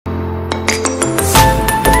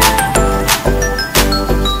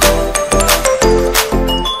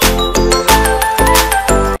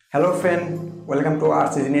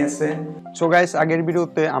RcGenius-এ। So guys, আগের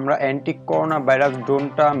ভিডিওতে আমরা অ্যান্টি করোনা ভাইরাস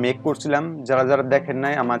ড্রোনটা মেক করছিলাম। যারা যারা দেখেন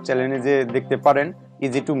নাই আমার চ্যানেলে যে দেখতে পারেন,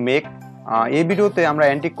 ইজি টু মেক। এই ভিডিওতে আমরা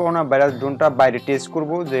অ্যান্টি করোনা ভাইরাস ড্রোনটা বাইরে টেস্ট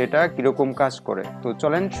করব যে এটা কিরকম কাজ করে। তো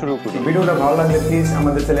চলেন শুরু করি। ভিডিওটা ভালো লাগলে প্লিজ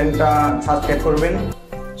আমাদের চ্যানেলটা সাবস্ক্রাইব করবেন।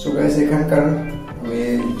 সো গাইস, এখানকার আমি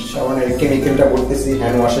সাবানের কেমিক্যালটা বলতেছি,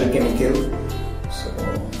 হ্যান্ড ওয়াশের কেমিক্যাল। সো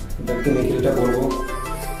এটা কেমিক্যালটা বলবো।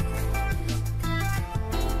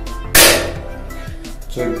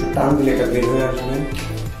 সো একটু টান দিলে এটা বের হয়ে আসবে।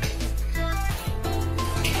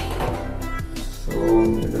 সো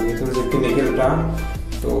এটার ভিতরে যে কেমিক্যালটা,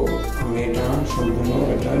 তো আমি এটা সম্পূর্ণ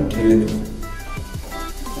এটা ঢেলে দেব।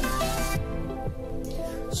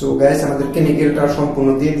 সো গাইস, আমাদের কেমিক্যালটা সম্পূর্ণ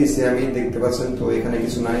দিয়ে দিয়েছি, আমি দেখতে পাচ্ছেন। তো এখানে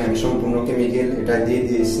কিছু নাই, আমি সম্পূর্ণ কেমিক্যাল এটা দিয়ে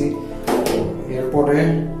দিয়েছি। তো এরপরে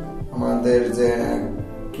আমাদের যে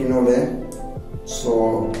কিনলে সো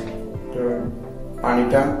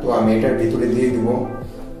পানিটা, তো আমি এটার ভিতরে দিয়ে দিব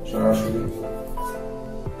সরাসরি।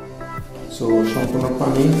 সো সম্পূর্ণ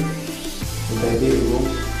পানি এটা দিয়ে দিব।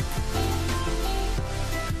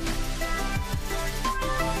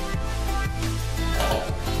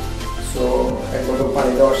 সো এক বোতল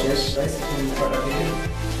পানি দেওয়া শেষ।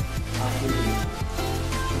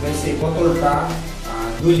 এই বোতলটা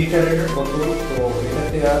 2 লিটারের বোতল। তো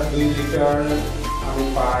এটাতে 2 লিটার আমি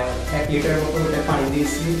প্রায় 1 লিটার মতো এটা পানি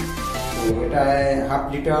দিয়েছি। তো এটায় 1/2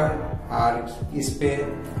 লিটার আর স্প্রে,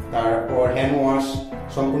 তারপর হ্যান্ড ওয়াশ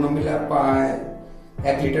সম্পূর্ণ মিলে প্রায়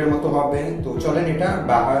 1 লিটার মতো হবে। তো চলেন এটা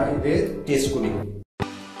বাইরে টেস্ট করি।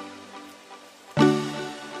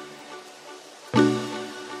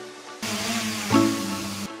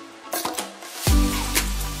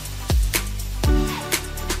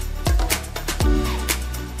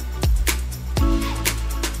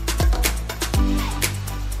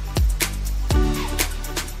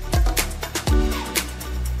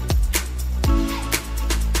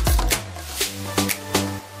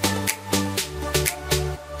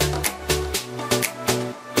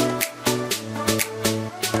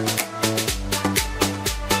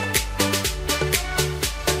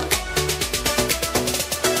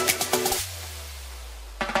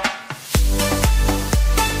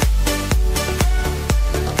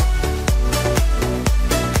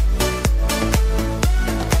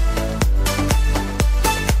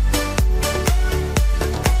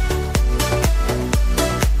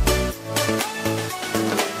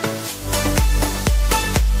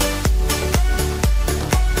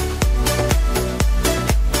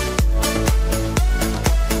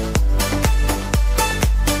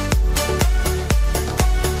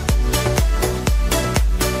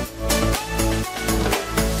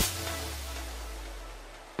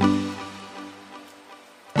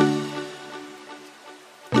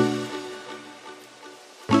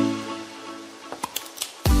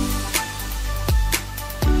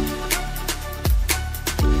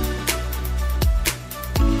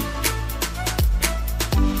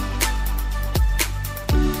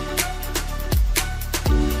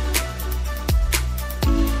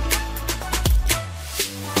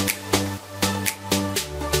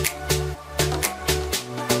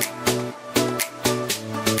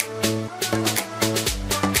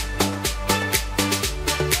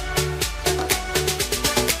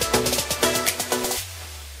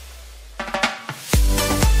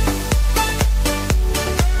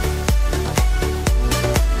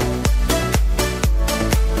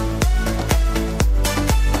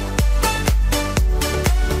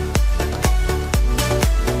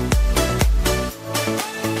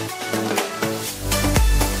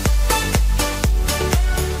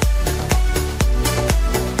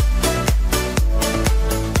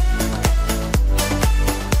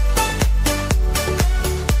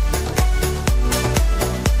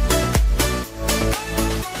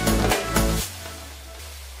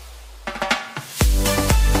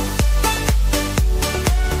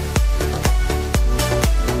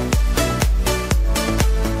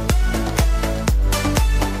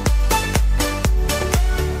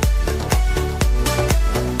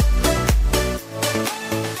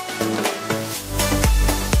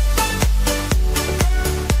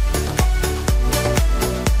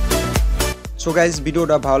 সো গাইস,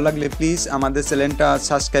 ভিডিওটা ভালো লাগলে প্লিজ আমাদের চ্যানেলটা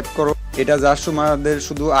সাবস্ক্রাইব করো। এটা জাস্ট তোমাদের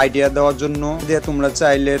শুধু আইডিয়া দেওয়ার জন্য যে তোমরা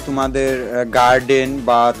চাইলে তোমাদের গার্ডেন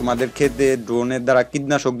বা তোমাদের ক্ষেতে ড্রোনের দ্বারা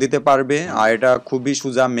কীটনাশক দিতে পারবে। আর এটা খুবই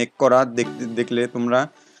সোজা মেক করা, দেখলে তোমরা।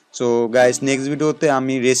 সো গাইস, নেক্সট ভিডিওতে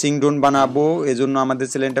আমি রেসিং ড্রোন বানাবো, এজন্য আমাদের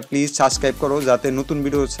চ্যানেলটা প্লিজ সাবস্ক্রাইব করো যাতে নতুন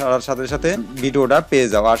ভিডিও ছাড়ার সাথে সাথে ভিডিওটা পেয়ে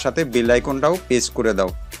যাও, আর সাথে বেল আইকনটাও প্রেস করে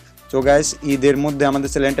দাও। সো গাইস, ঈদের মধ্যে আমাদের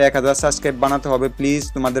চ্যানেলটা 1000 সাবস্ক্রাইব বানাতে হবে। প্লিজ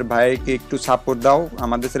তোমাদের ভাইকে একটু সাপোর্ট দাও,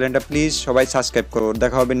 আমাদের চ্যানেলটা প্লিজ সবাই সাবস্ক্রাইব করো।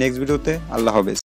 দেখা হবে নেক্সট ভিডিওতে। আল্লাহ হাফেজ।